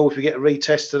table. If we get a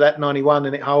retest to that 91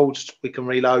 and it holds, we can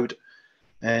reload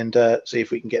and see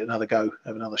if we can get another go,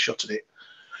 have another shot at it.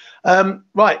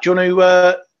 Right, do you want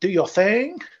to do your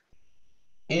thing?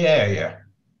 Yeah.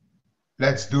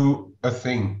 Let's do a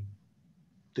thing.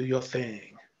 Do your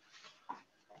thing.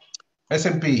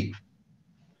 S&P.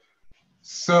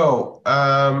 So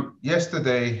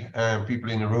yesterday,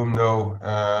 people in the room know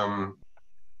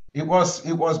it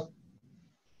was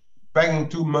banging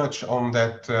too much on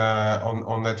that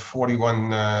on that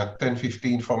 41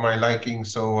 10.15 for my liking.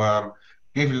 So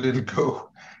gave it a little go.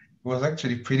 It was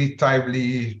actually pretty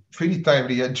timely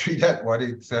entry, that one.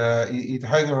 It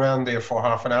hung around there for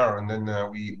half an hour, and then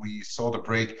we saw the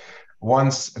break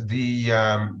once the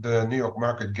New York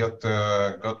market got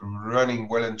running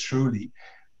well and truly.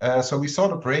 So we saw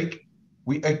the break.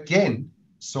 We again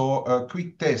saw a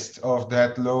quick test of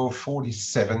that low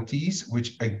 40.70s,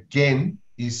 which again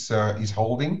is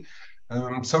holding.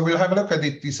 So we'll have a look at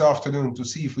it this afternoon to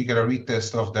see if we get a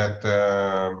retest of that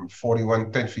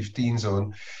 41 10.15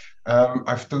 zone.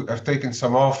 I've taken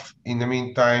some off. In the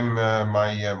meantime,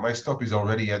 my stop is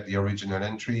already at the original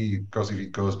entry, because if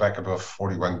it goes back above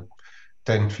 41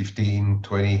 10, 15,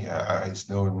 20, it's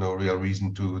no real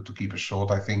reason to keep a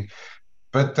short, I think.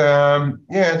 But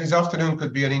yeah, this afternoon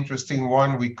could be an interesting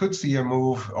one. We could see a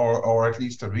move or at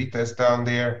least a retest down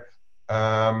there.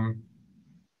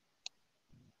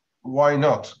 Why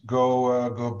not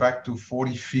go back to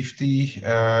 40.50,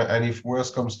 and if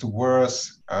worse comes to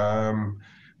worse,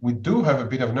 we do have a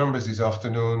bit of numbers this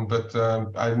afternoon, but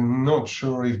I'm not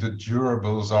sure if the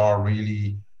durables are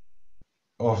really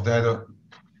of that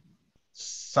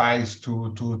size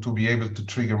to be able to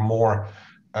trigger more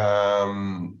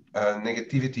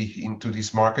negativity into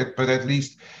this market. But at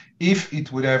least if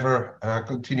it would ever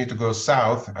continue to go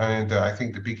south, and I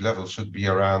think the big level should be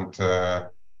around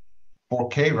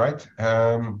 4K, right?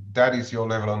 That is your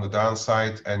level on the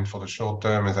downside. And for the short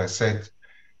term, as I said,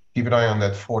 keep an eye on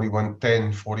that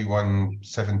 41.10,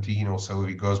 41.17 or so. If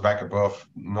it goes back above,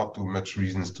 not too much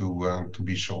reasons to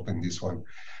be short in this one.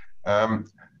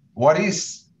 What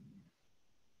is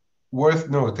worth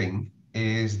noting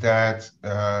is that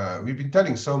we've been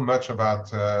telling so much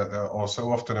about, or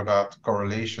so often about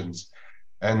correlations.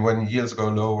 And when yields go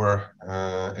lower,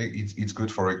 it's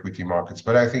good for equity markets.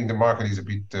 But I think the market is a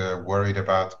bit worried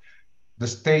about the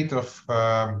state of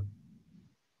the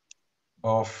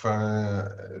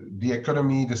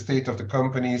economy, the state of the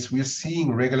companies. We're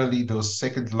seeing regularly those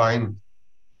second line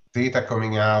data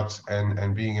coming out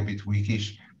and being a bit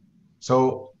weakish.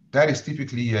 So that is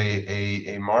typically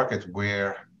a market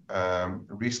where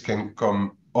risk can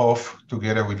come off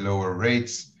together with lower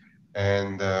rates,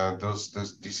 and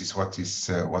this is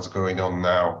what's going on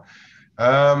now.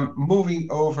 Moving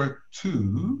over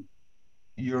to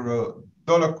euro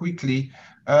dollar quickly.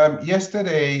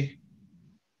 Yesterday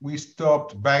we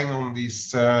stopped bang on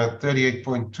this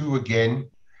 38.2 again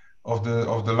of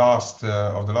the last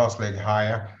leg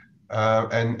higher.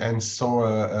 And saw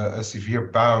a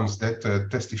severe bounce that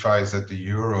testifies that the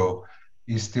euro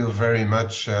is still very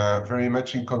much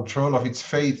in control of its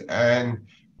fate, and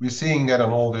we're seeing that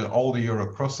on all the euro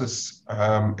crosses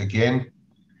again.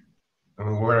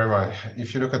 Where am I?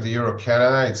 If you look at the euro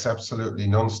Canada, it's absolutely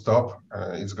non-stop.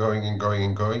 It's going and going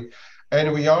and going,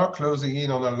 and we are closing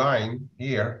in on a line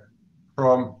here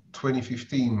from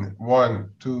 2015. 1,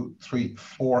 2, 3,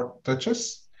 4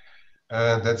 touches.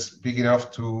 That's big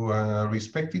enough to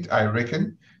respect it, I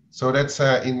reckon. So that's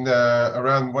in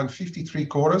around 153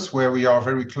 quarters, where we are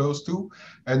very close to.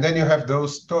 And then you have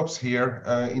those stops here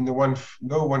in the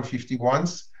low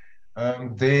 151s.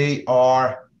 They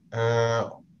are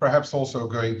perhaps also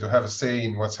going to have a say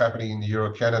in what's happening in the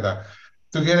Euro Canada,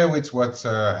 together with what's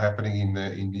happening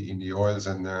in the oils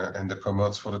and the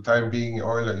commodities. For the time being,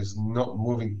 oil is not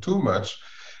moving too much,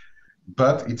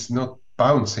 but it's not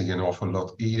bouncing an awful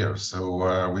lot either. So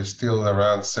we're still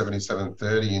around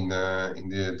 77.30 in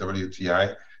the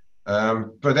WTI,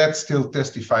 but that still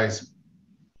testifies.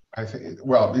 I think,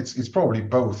 well, it's probably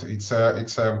both. It's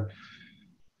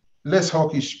less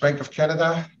hawkish Bank of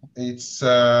Canada. It's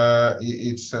a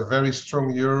very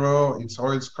strong euro. Its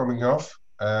oil's coming off,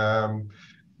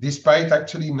 despite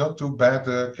actually not too bad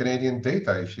Canadian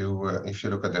data if you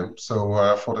look at them.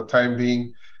 So for the time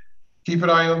being, keep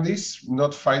an eye on this.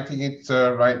 Not fighting it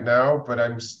right now, but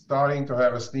I'm starting to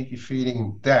have a sneaky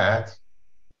feeling that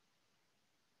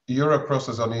euro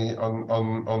crosses on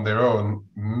their own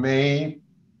may,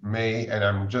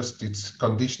 and it's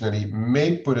conditionally,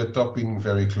 may put a topping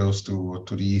very close to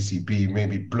the ECB,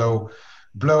 maybe blow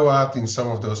out in some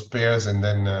of those pairs, and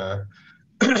then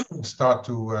start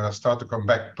to come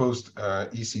back post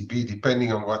ECB,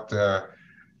 depending on what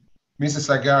Mrs.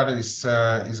 Lagarde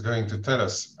is going to tell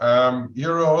us.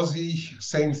 Euro Aussie,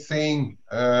 same thing.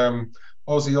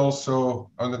 Aussie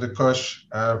also under the cosh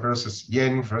versus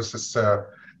yen versus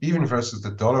even versus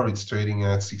the dollar. It's trading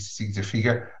at 66 a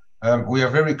figure. We are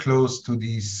very close to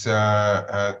these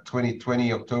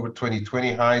 2020 October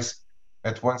 2020 highs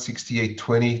at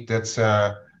 168.20. That's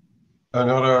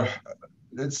another,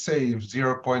 let's say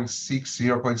 0.6,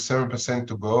 0.7%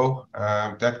 to go.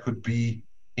 That could be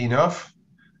enough.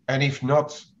 And if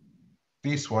not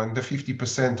this one, the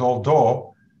 50%,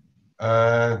 although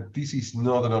this is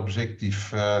not an objective,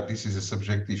 this is a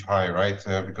subjective high, right?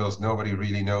 Because nobody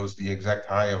really knows the exact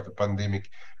high of the pandemic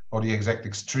or the exact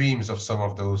extremes of some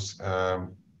of those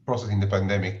processes in the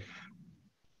pandemic.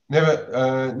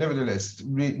 Nevertheless,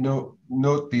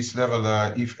 note this level.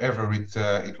 If ever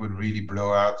it would really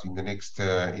blow out in the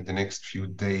next few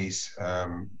days,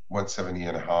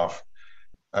 170.5.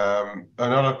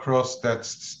 Another cross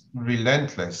that's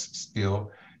relentless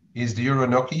still is the Euro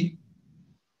Noki,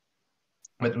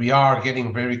 but we are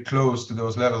getting very close to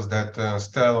those levels that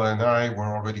Stel and I were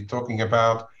already talking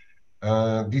about.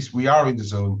 We are in the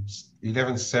zone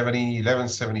 1170,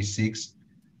 1176.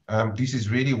 This is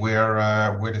really where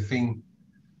the thing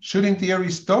should, in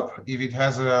theory, stop if it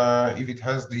has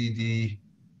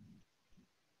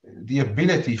the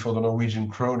ability for the Norwegian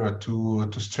kroner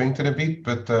to strengthen a bit.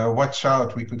 But watch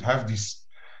out, we could have this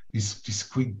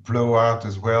quick blowout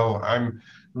as well.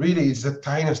 It's the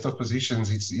tiniest of positions.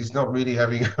 It's not really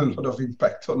having a lot of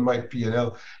impact on my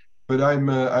P&L, but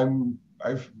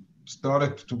I've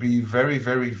started to be very,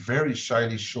 very, very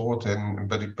shyly short,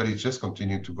 but it just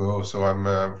continued to go. So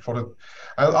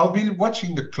I'll be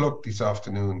watching the clock this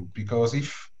afternoon, because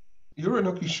if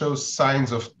Euronoki shows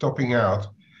signs of topping out,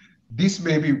 this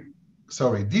may be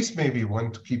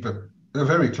one to keep a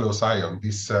very close eye on,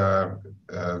 this dollar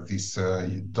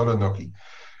Noki.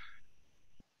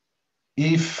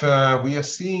 If we are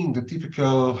seeing the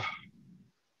typical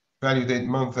value date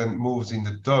month end moves in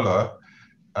the dollar,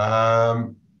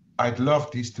 I'd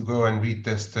love this to go and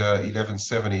retest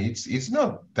 1170. It's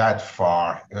not that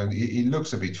far, and it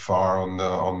looks a bit far on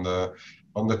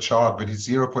the chart, but it's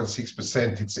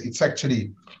 0.6%. It's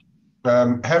actually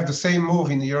have the same move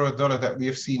in the euro dollar that we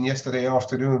have seen yesterday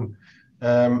afternoon.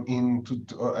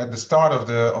 At the start of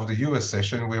the US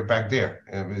session, we're back there.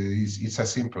 It's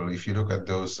as simple. If you look at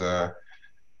those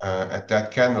at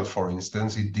that candle, for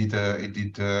instance, it did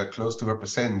close to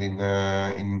 1%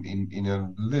 in a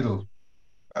little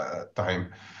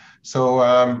time. So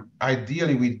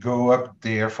ideally, we'd go up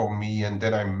there for me, and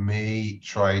then I may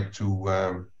try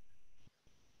to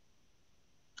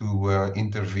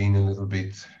intervene a little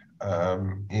bit.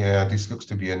 Yeah, this looks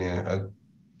to be a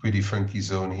pretty funky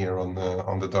zone here on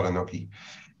the dollar NOK.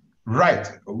 Right.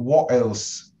 What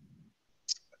else?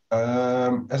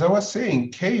 As I was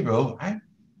saying, cable.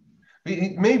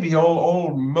 It may be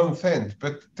all month end,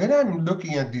 but then I'm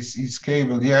looking at this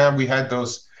cable. Yeah, we had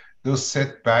those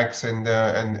setbacks, and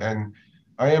I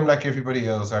am like everybody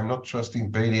else. I'm not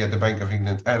trusting Bailey at the Bank of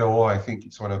England at all. I think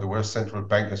it's one of the worst central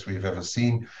bankers we've ever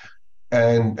seen,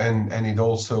 and it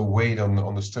also weighed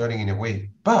on the sterling in a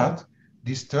way. But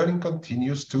this sterling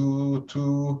continues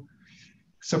to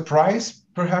surprise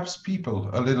perhaps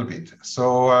people a little bit.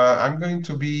 So I'm going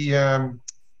to be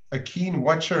a keen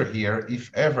watcher here.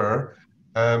 If ever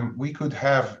we could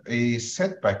have a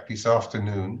setback this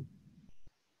afternoon,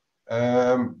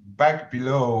 back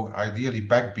below, ideally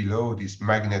back below this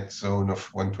magnet zone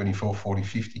of 124, 40,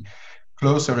 50,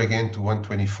 closer again to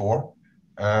 124,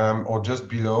 or just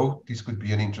below. This could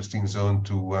be an interesting zone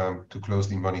to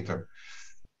closely monitor.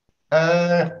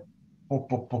 What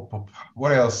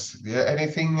else? Yeah,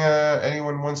 anything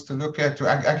anyone wants to look at?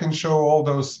 I can show all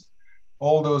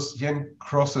those yen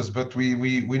crosses, but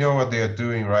we know what they are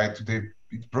doing, right?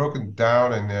 It's broken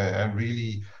down and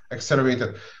really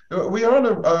accelerated. We are on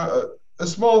a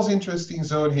small interesting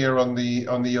zone here on the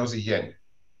Aussie yen.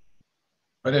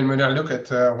 But then when I look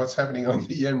at what's happening on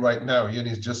the yen right now, yen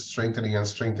is just strengthening and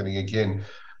strengthening again.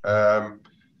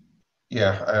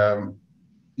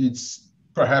 It's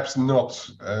perhaps not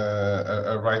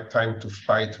a right time to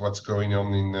fight what's going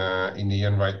on in the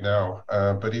yen right now.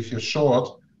 But if you're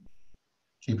short,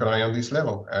 keep an eye on this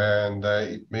level, and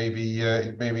it may be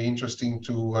interesting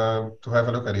to have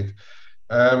a look at it.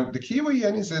 The Kiwi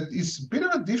yen is a bit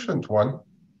of a different one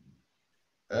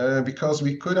because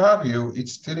we could argue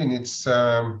it's still in its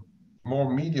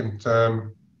more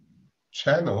medium-term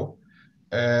channel.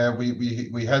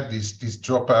 We had this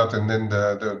dropout, and then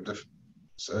the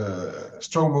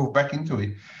strong move back into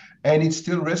it, and it's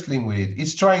still wrestling with it.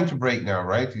 It's trying to break now,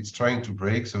 right? It's trying to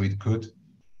break, so it could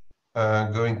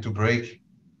going to break.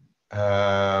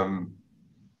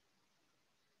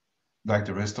 Like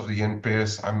the rest of the yen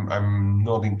pairs, I'm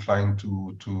not inclined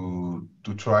to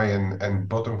try and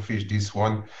bottom fish this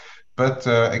one. But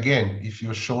again, if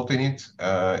you're short in it,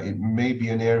 it may be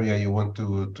an area you want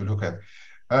to look at.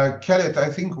 Khaled, I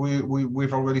think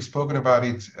we've already spoken about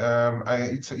it.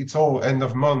 It's all end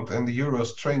of month, and the euro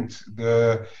strength.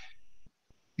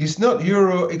 It's not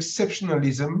euro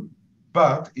exceptionalism.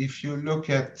 But if you look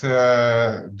at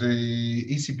the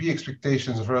ECB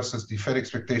expectations versus the Fed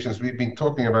expectations, we've been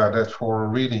talking about that for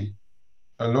really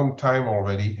a long time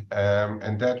already,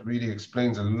 and that really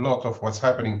explains a lot of what's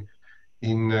happening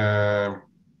in the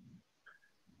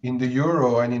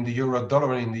euro and in the euro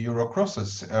dollar and in the euro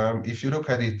crosses. If you look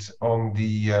at it on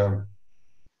the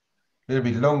little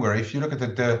bit longer, if you look at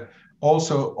it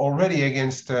also already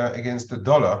against the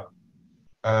dollar.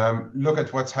 Look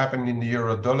at what's happened in the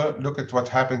euro dollar. Look at what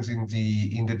happens in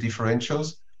the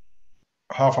differentials.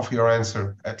 Half of your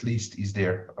answer at least is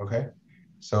there. Okay.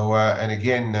 So and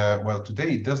again, well,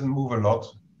 today it doesn't move a lot,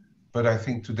 but I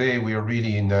think today we are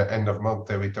really in the end of month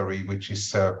territory, which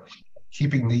is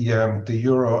keeping the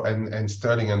euro and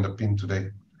sterling underpinned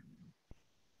today.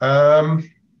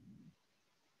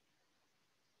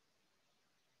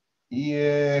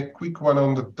 Yeah, quick one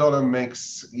on the dollar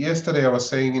mix. Yesterday I was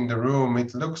saying in the room,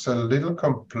 it looks a little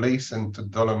complacent, the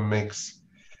dollar mix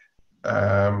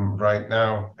right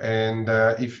now. And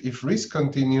if risk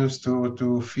continues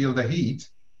to feel the heat,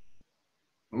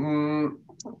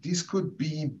 this could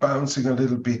be bouncing a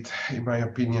little bit, in my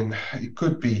opinion. It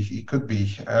could be.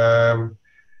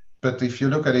 But if you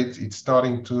look at it, it's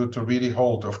starting to really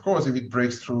hold. Of course, if it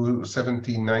breaks through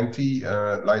 1790,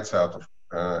 lights out,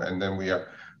 and then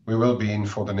we will be in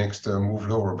for the next move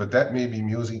lower, but that may be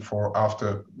music for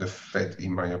after the Fed,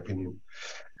 in my opinion.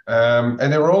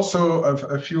 And there were also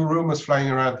a few rumors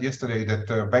flying around yesterday that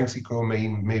Banxico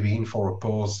may be in for a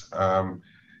pause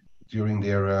during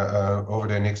their over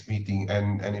their next meeting.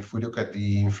 And if we look at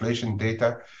the inflation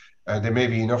data, there may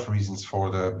be enough reasons for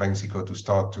the Mexico to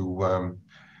start to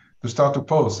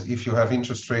pause. If you have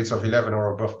interest rates of 11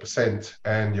 or above percent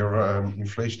and your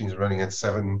inflation is running at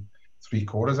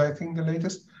 7.75%, I think the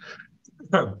latest,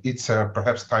 it's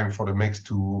perhaps time for the MEX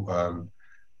to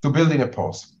build in a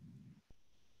pause.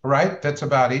 All right, that's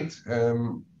about it.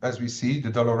 As we see,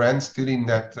 the dollar rand still in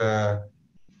that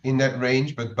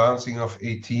range, but bouncing off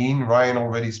 18. Ryan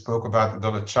already spoke about the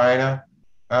dollar China.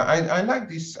 I like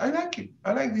this. I like it.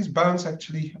 I like this bounce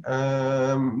actually.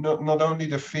 Not only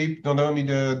the FIB, not only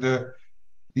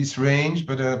this range,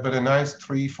 but a nice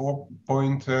 3-4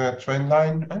 point trend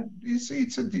line. And it's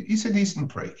a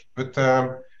decent break. But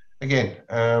again,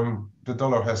 the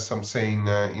dollar has some saying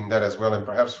in that as well, and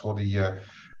perhaps for the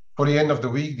end of the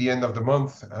week, the end of the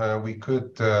month, we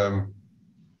could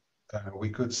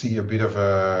see a bit of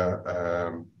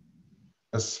a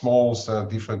small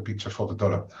different picture for the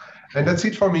dollar. And that's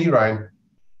it for me, Ryan.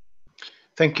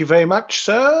 Thank you very much,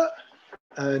 sir.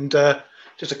 And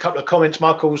just a couple of comments.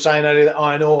 Michael was saying earlier that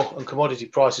iron ore and commodity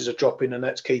prices are dropping, and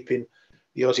that's keeping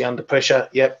the Aussie under pressure.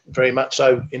 Yep, very much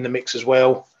so in the mix as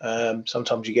well.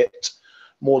 Sometimes you get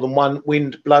more than one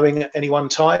wind blowing at any one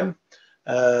time.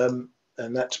 And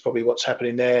that's probably what's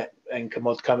happening there, and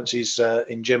commodity currencies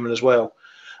in general as well.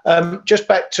 Just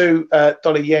back to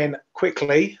dollar yen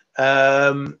quickly.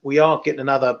 We are getting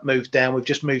another move down. We've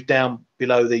just moved down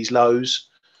below these lows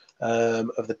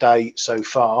of the day so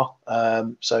far.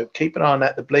 So keep an eye on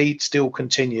that. The bleed still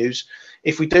continues.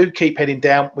 If we do keep heading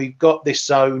down, we've got this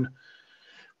zone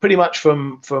pretty much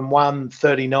from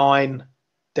 139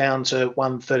 down to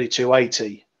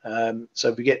 132.80. So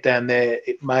if we get down there,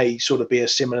 it may sort of be a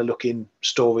similar looking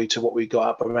story to what we got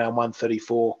up around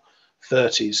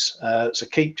 134.30s. So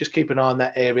just keep an eye on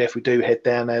that area. If we do head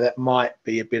down there, that might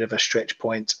be a bit of a stretch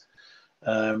point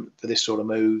for this sort of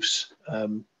moves,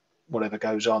 whatever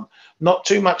goes on. Not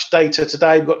too much data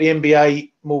today. We've got the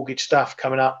NBA mortgage stuff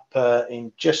coming up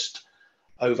in just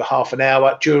over half an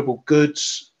hour. Durable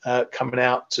goods coming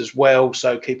out as well.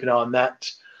 So keep an eye on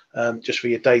that just for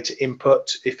your data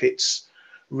input. If it's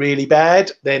really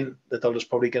bad, then the dollar's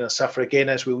probably going to suffer again,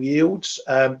 as will yields.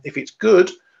 If it's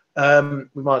good,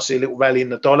 we might see a little rally in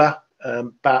the dollar,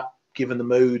 but given the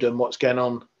mood and what's going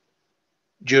on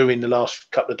during the last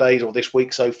couple of days or this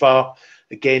week so far,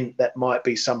 again, that might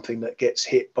be something that gets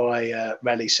hit by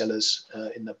rally sellers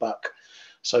in the buck.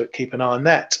 So keep an eye on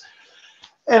that.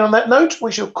 And on that note,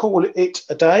 we shall call it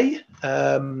a day.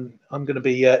 I'm going to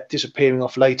be disappearing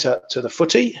off later to the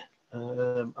footy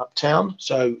uptown.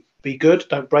 So be good.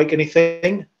 Don't break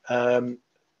anything.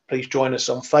 Please join us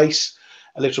on Face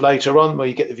a little later on, where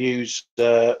you get the views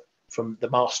from the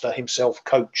master himself,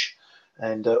 coach,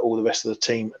 and all the rest of the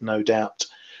team, no doubt.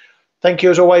 Thank you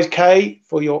as always, Kay,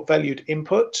 for your valued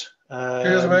input.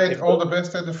 Cheers, mate. All the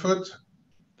best at the foot.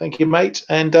 Thank you, mate.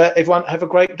 And everyone, have a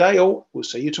great day. All. We'll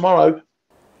see you tomorrow.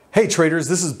 Hey traders,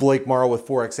 this is Blake Morrow with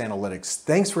ForexAnalytix.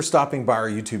 Thanks for stopping by our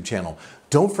YouTube channel.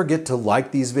 Don't forget to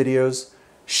like these videos,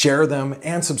 share them,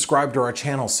 and subscribe to our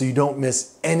channel so you don't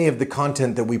miss any of the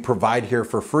content that we provide here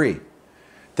for free.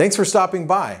 Thanks for stopping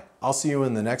by. I'll see you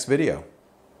in the next video.